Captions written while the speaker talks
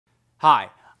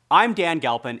Hi, I'm Dan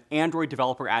Galpin, Android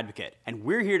Developer Advocate, and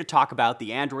we're here to talk about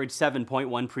the Android 7.1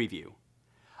 preview.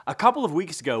 A couple of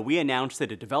weeks ago, we announced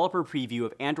that a developer preview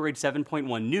of Android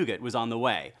 7.1 Nougat was on the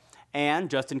way,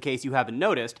 and just in case you haven't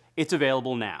noticed, it's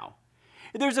available now.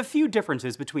 There's a few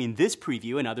differences between this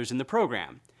preview and others in the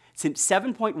program. Since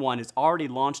 7.1 is already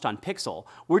launched on Pixel,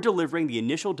 we're delivering the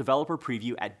initial developer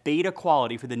preview at beta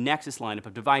quality for the Nexus lineup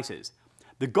of devices.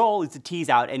 The goal is to tease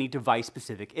out any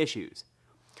device-specific issues.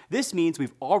 This means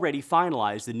we've already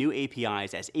finalized the new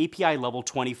APIs as API level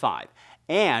 25,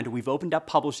 and we've opened up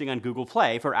publishing on Google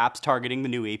Play for apps targeting the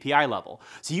new API level,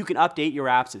 so you can update your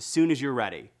apps as soon as you're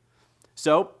ready.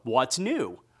 So, what's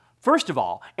new? First of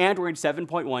all, Android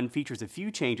 7.1 features a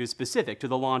few changes specific to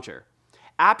the launcher.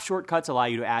 App shortcuts allow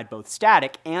you to add both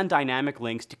static and dynamic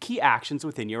links to key actions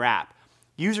within your app.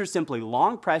 Users simply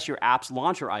long press your app's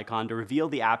launcher icon to reveal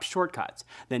the app's shortcuts,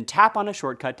 then tap on a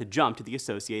shortcut to jump to the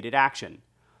associated action.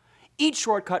 Each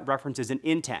shortcut references an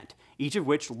intent, each of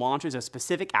which launches a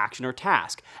specific action or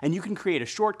task, and you can create a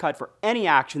shortcut for any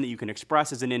action that you can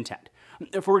express as an intent.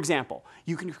 For example,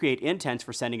 you can create intents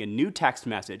for sending a new text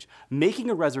message,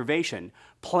 making a reservation,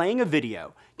 playing a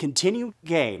video, continuing a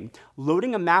game,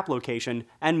 loading a map location,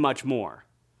 and much more.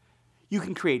 You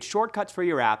can create shortcuts for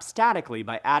your app statically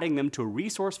by adding them to a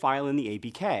resource file in the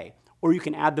APK, or you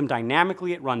can add them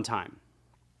dynamically at runtime.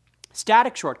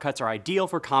 Static shortcuts are ideal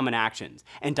for common actions,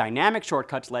 and dynamic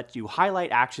shortcuts let you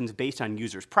highlight actions based on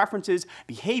users' preferences,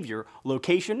 behavior,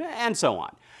 location, and so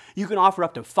on. You can offer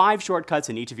up to 5 shortcuts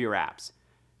in each of your apps.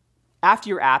 After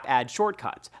your app adds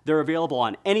shortcuts, they're available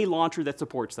on any launcher that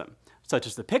supports them, such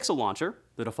as the Pixel launcher,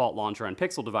 the default launcher on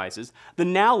Pixel devices, the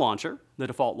Now launcher, the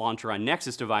default launcher on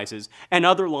Nexus devices, and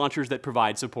other launchers that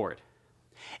provide support.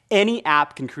 Any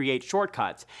app can create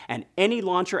shortcuts, and any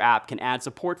launcher app can add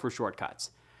support for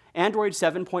shortcuts. Android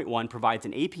 7.1 provides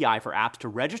an API for apps to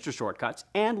register shortcuts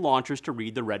and launchers to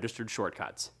read the registered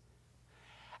shortcuts.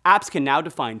 Apps can now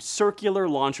define circular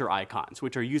launcher icons,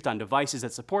 which are used on devices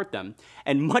that support them,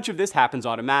 and much of this happens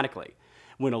automatically.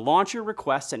 When a launcher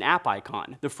requests an app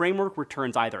icon, the framework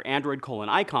returns either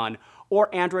Android::icon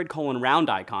or Android::round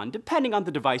icon, depending on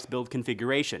the device build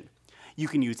configuration. You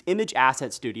can use Image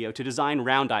Asset Studio to design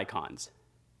round icons.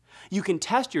 You can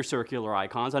test your circular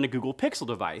icons on a Google Pixel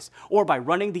device, or by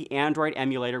running the Android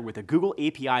emulator with a Google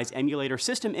API's emulator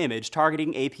system image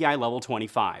targeting API level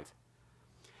 25.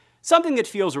 Something that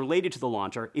feels related to the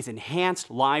launcher is enhanced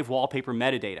live wallpaper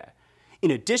metadata. In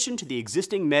addition to the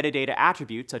existing metadata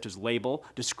attributes such as label,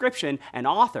 description, and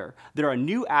author, there are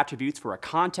new attributes for a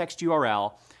context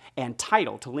URL and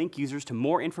title to link users to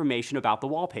more information about the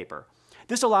wallpaper.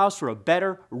 This allows for a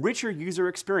better, richer user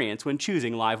experience when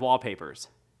choosing live wallpapers.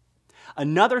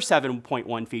 Another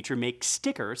 7.1 feature makes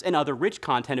stickers and other rich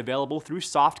content available through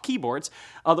soft keyboards,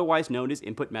 otherwise known as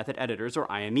input method editors or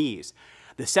IMEs.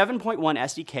 The 7.1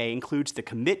 SDK includes the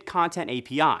Commit Content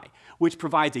API, which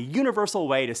provides a universal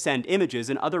way to send images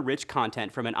and other rich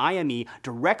content from an IME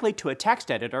directly to a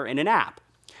text editor in an app.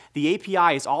 The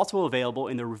API is also available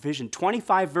in the revision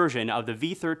 25 version of the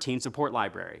v13 support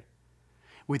library.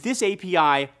 With this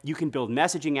API, you can build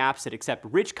messaging apps that accept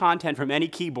rich content from any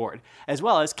keyboard, as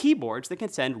well as keyboards that can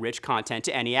send rich content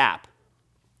to any app.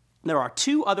 There are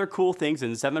 2 other cool things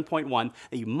in 7.1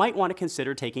 that you might want to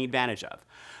consider taking advantage of.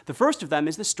 The first of them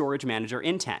is the Storage Manager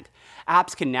intent.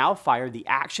 Apps can now fire the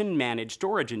Action Manage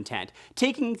Storage intent,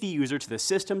 taking the user to the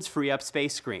System's Free Up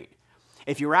Space screen.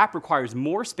 If your app requires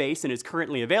more space than is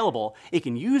currently available, it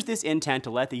can use this intent to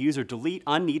let the user delete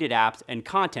unneeded apps and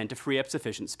content to free up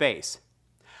sufficient space.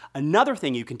 Another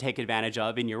thing you can take advantage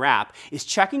of in your app is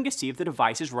checking to see if the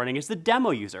device is running as the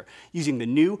demo user, using the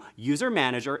new User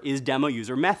Manager is Demo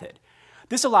User method.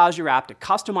 This allows your app to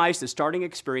customize the starting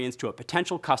experience to a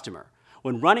potential customer.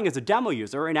 When running as a demo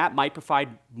user, an app might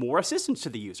provide more assistance to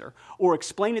the user, or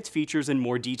explain its features in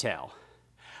more detail.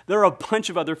 There are a bunch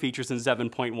of other features in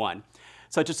 7.1,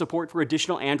 such as support for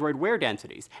additional Android Wear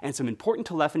densities and some important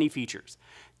telephony features.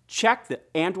 Check the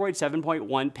Android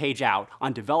 7.1 page out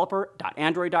on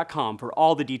developer.android.com for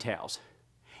all the details.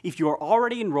 If you are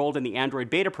already enrolled in the Android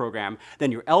beta program,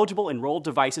 then your eligible enrolled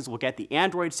devices will get the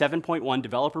Android 7.1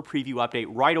 developer preview update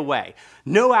right away.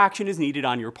 No action is needed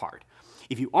on your part.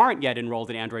 If you aren't yet enrolled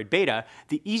in Android beta,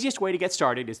 the easiest way to get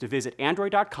started is to visit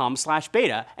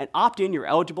android.com/beta and opt in your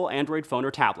eligible Android phone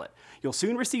or tablet. You'll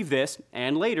soon receive this,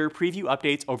 and later, preview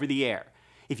updates over the air.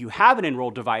 If you have an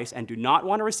enrolled device and do not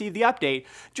want to receive the update,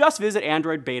 just visit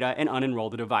Android beta and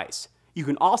unenroll the device. You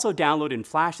can also download and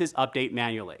flash this update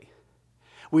manually.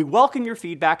 We welcome your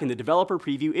feedback in the Developer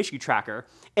Preview Issue Tracker,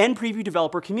 and Preview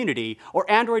Developer Community, or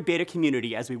Android Beta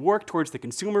Community as we work towards the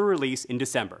consumer release in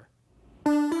December.